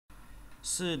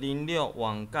406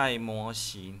网盖模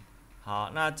型。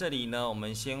好，那这里呢，我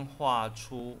们先画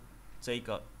出这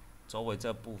个周围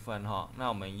这部分哈。那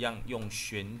我们一样用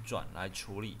旋转来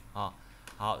处理啊。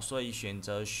好，所以选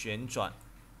择旋转。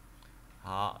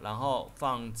好，然后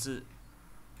放置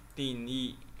定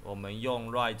义，我们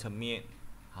用 right 面。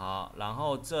好，然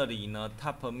后这里呢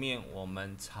top 面我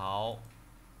们朝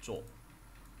左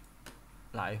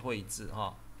来绘制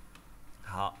哈。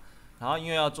好，然后因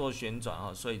为要做旋转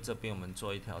哈，所以这边我们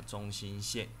做一条中心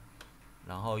线，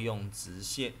然后用直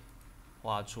线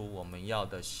画出我们要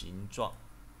的形状。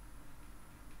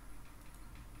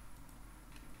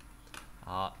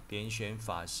好，点选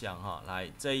法相哈，来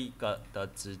这一个的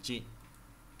直径，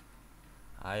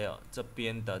还有这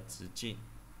边的直径，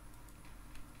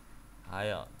还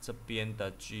有这边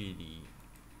的距离，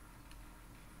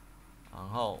然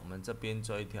后我们这边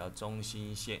做一条中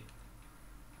心线，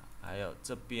还有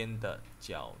这边的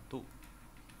角度。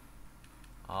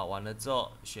好，完了之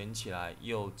后选起来，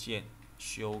右键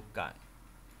修改，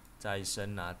再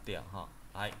生拿掉哈。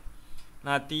来，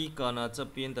那第一个呢，这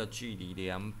边的距离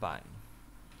200。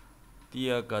第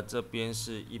二个这边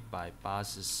是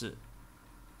184，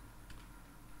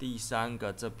第三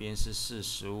个这边是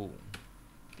45，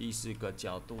第四个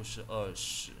角度是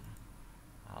20。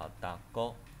好，打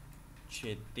勾，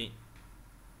确定，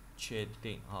确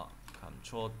定哈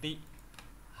 ，Ctrl D。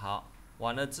好，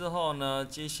完了之后呢，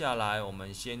接下来我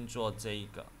们先做这一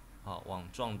个好网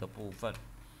状的部分。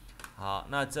好，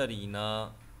那这里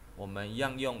呢，我们一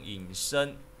样用引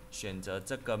申选择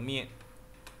这个面。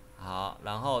好，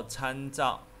然后参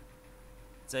照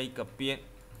这个边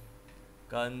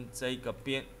跟这个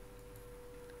边，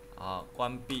好，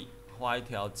关闭，画一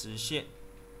条直线，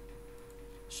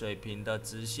水平的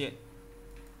直线。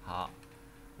好，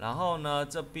然后呢，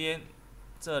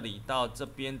这里到这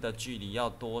边的距离要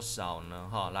多少呢？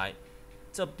哈，来，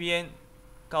这边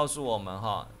告诉我们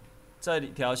哈，这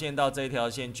条线到这条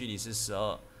线距离是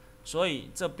12。所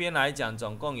以这边来讲，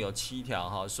总共有7条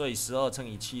哈，所以12乘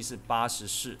以7是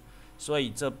84。所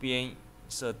以这边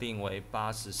设定为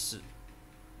84，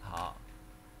好，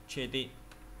确定，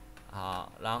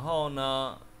好，然后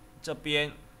呢，这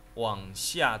边往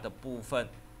下的部分，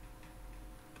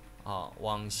好，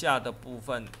往下的部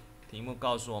分，题目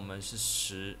告诉我们是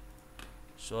10，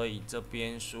所以这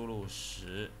边输入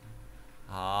10，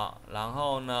好，然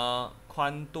后呢，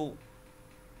宽度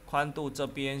这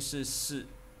边是4，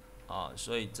啊，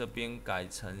所以这边改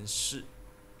成4。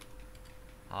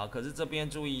好，可是这边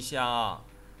注意一下啊，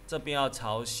这边要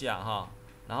朝下哈，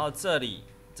然后这里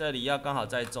要刚好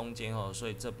在中间哈，所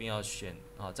以这边要选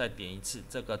啊，再点一次，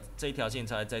这条线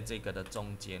才会在这个的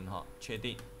中间哈，确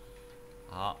定。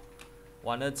好，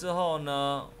完了之后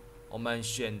呢，我们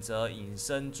选择引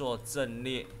申做阵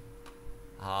列，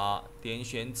好，点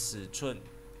选尺寸，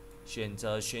选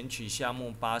择选取项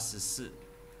目84，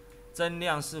增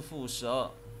量是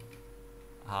-12，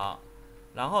好，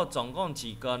然后总共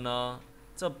几个呢？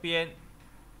这边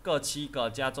各7个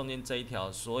加中间这一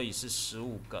条，所以是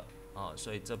15个啊，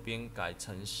所以这边改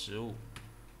成15，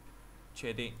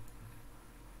确定。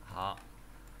好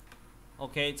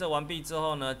 ，OK， 这完毕之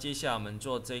后呢，接下来我们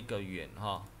做这个圆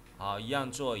哈，好，一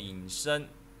样做引申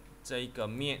这一个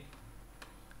面，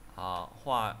好，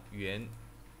画圆，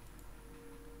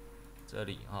这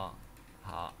里哈，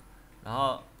好，然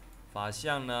后法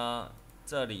相呢，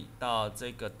这里到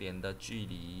这个点的距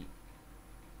离。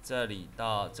这里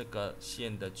到这个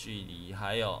线的距离，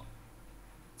还有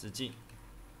直径，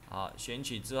好，选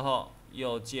取之后，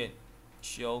右键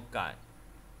修改，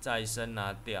再生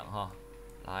拿掉哈。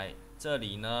来，这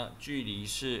里呢，距离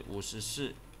是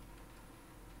54，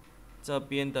这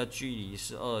边的距离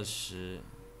是20，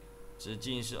直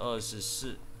径是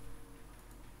24，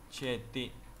确定，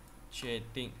确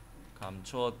定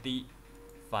 ，Ctrl D，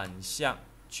 反向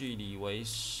距离为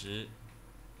10，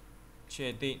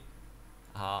确定。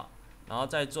好，然后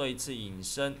再做一次引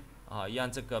申，啊，一样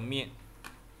这个面，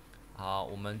好，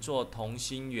我们做同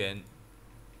心圆，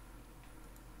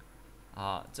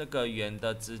好，这个圆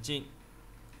的直径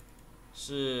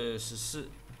是14，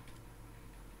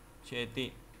确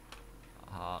定，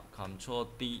好 ，Ctrl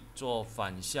D 做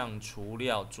反向除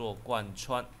料，做贯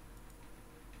穿，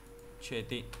确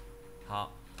定，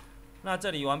好，那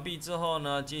这里完毕之后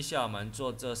呢，接下来我们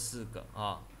做这4个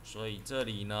啊。所以这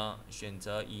里呢，选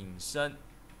择引申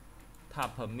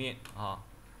top 面啊，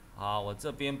好，我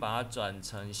这边把它转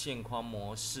成线框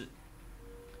模式。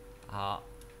好，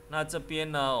那这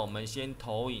边呢，我们先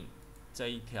投影这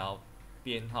一条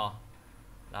边哈，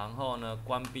然后呢，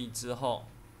关闭之后，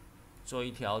做一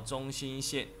条中心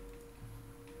线，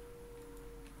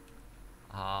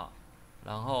好，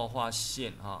然后画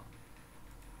线哈，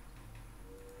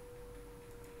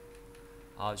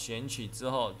好，选取之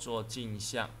后做镜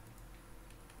像，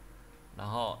然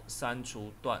后删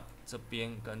除段这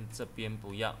边跟这边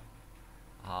不要。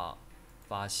好，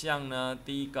法向呢，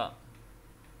第一个，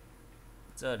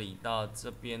这里到这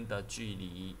边的距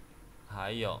离，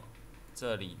还有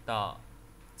这里到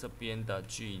这边的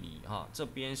距离哈，这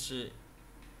边是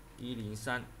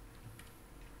103，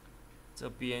这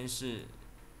边是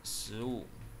15，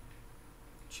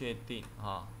确定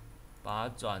哈，把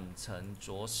它转成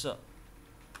着色。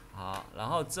好，然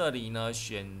后这里呢，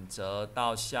选择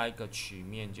到下一个曲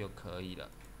面就可以了。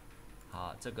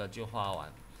好，这个就画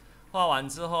完。画完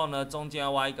之后呢，中间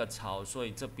要挖一个槽，所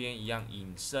以这边一样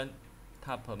引申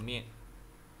top 面。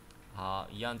好，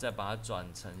一样再把它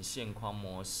转成线框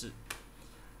模式。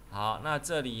好，那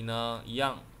这里呢，一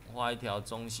样画一条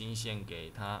中心线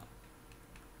给它。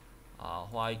好，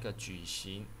画一个矩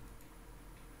形，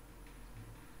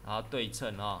然后对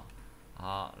称啊。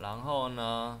好，然后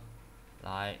呢，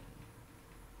来，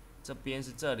这边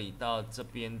是这里到这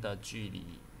边的距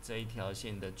离，这一条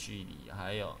线的距离，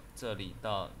还有这里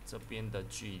到这边的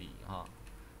距离哈。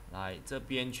来，这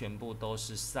边全部都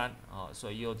是3啊，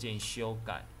所以右键修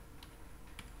改，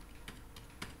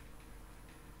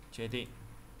确定，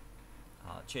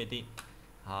好，确定，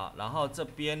好，然后这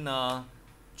边呢，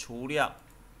除料，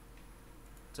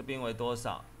这边为多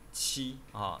少？7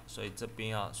啊，所以这边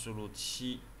要输入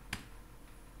7，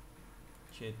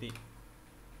确定，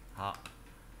好。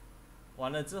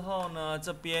完了之后呢，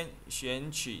这边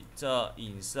选取这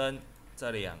引申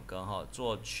这2个哈，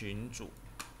做群组。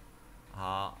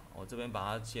好，我这边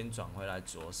把它先转回来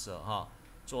着色哈，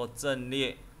做阵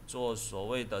列，做所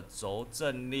谓的轴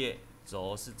阵列，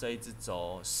轴是这一只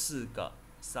轴4个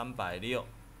360，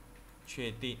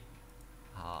确定。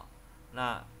好，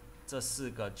那这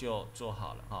4个就做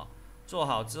好了哈。做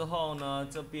好之后呢，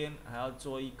这边还要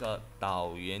做一个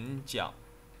导圆角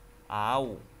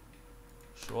R5。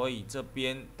所以这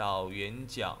边导圆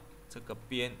角这个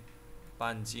边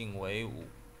半径为5，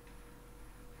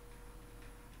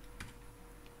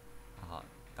好，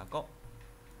打勾，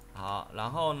好，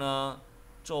然后呢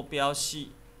坐标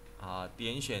系，啊，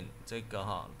点选这个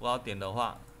哈，不要点的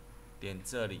话，点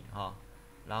这里哈，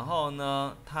然后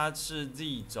呢它是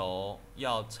Z 轴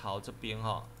要朝这边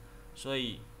哈，所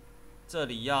以这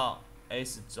里要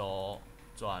S 轴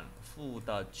转负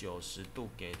的90度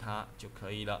给它就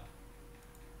可以了。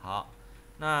好，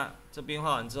那这边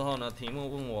画完之后呢，题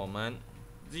目问我们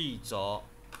Z 轴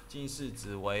近似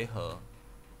值为何？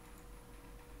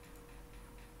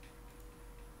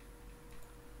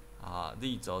啊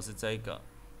 ，Z 轴是这个。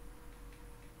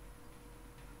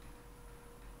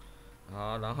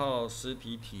好，然后实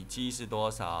体体积是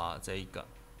多少啊？这一个。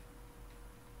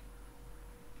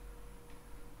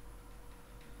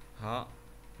好，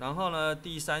然后呢，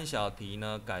第3小题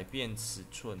呢，改变尺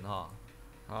寸哈。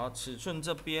好，尺寸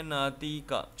这边呢，第一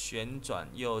个旋转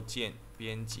右键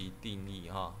编辑定义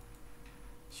哈，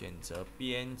选择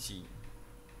编辑。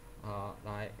好，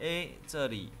来 A 这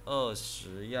里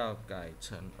20要改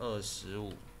成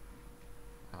25。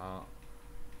好，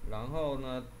然后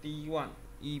呢 D1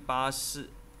 184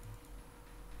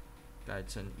改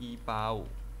成185。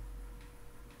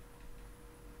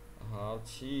好，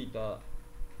其余的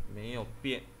没有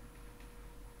变。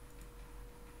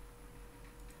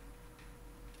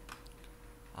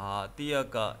啊，第2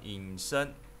个引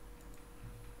申。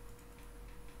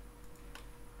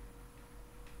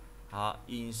好，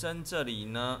引申这里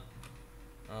呢，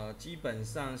基本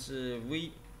上是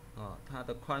V 啊，它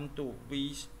的宽度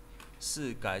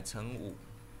V4改成5，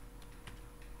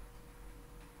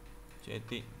决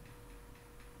定。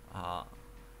好，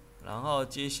然后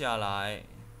接下来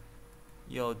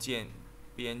右键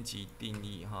编辑定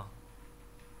义哈。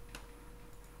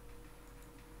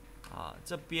啊，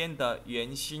这边的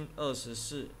圆心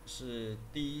24是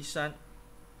D3，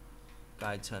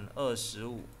改成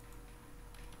25，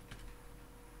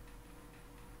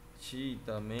其余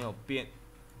的没有变。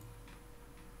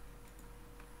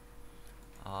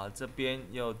啊，这边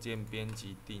右键编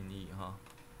辑定义哈。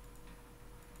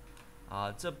啊，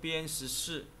这边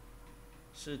14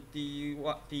是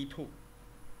D2，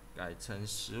改成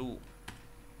15。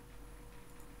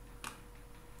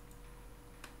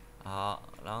好，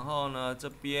然后呢，这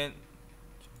边，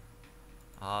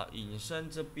好，引申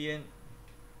这边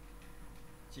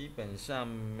基本上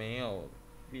没有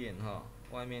变哈，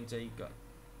外面这一个，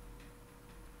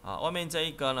好，外面这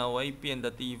一个呢，唯一变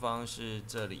的地方是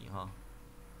这里哈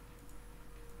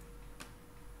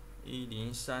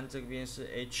，103这边是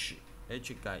H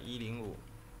改105，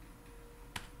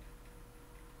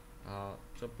好，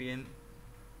这边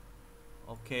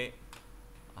OK，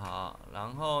好，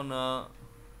然后呢。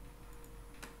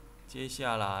接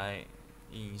下来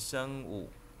引申5，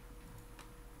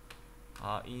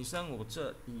好，引申5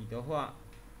这里的话，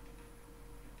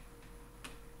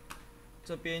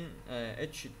这边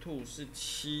H2 是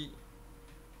7，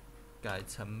改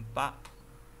成8。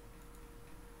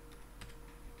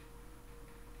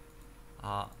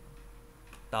好，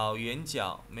导圆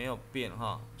角没有变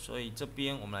哈，所以这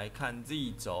边我们来看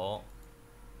Z 轴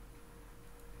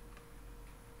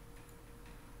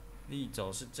，Z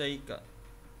轴是这一个。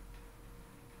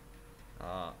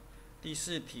啊，第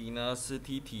4题呢，实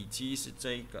体体积是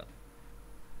这一个。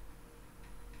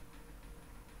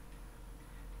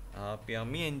表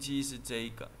面积是这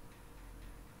一个。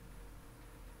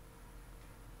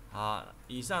好，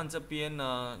以上这边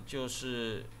呢就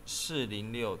是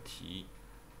406题。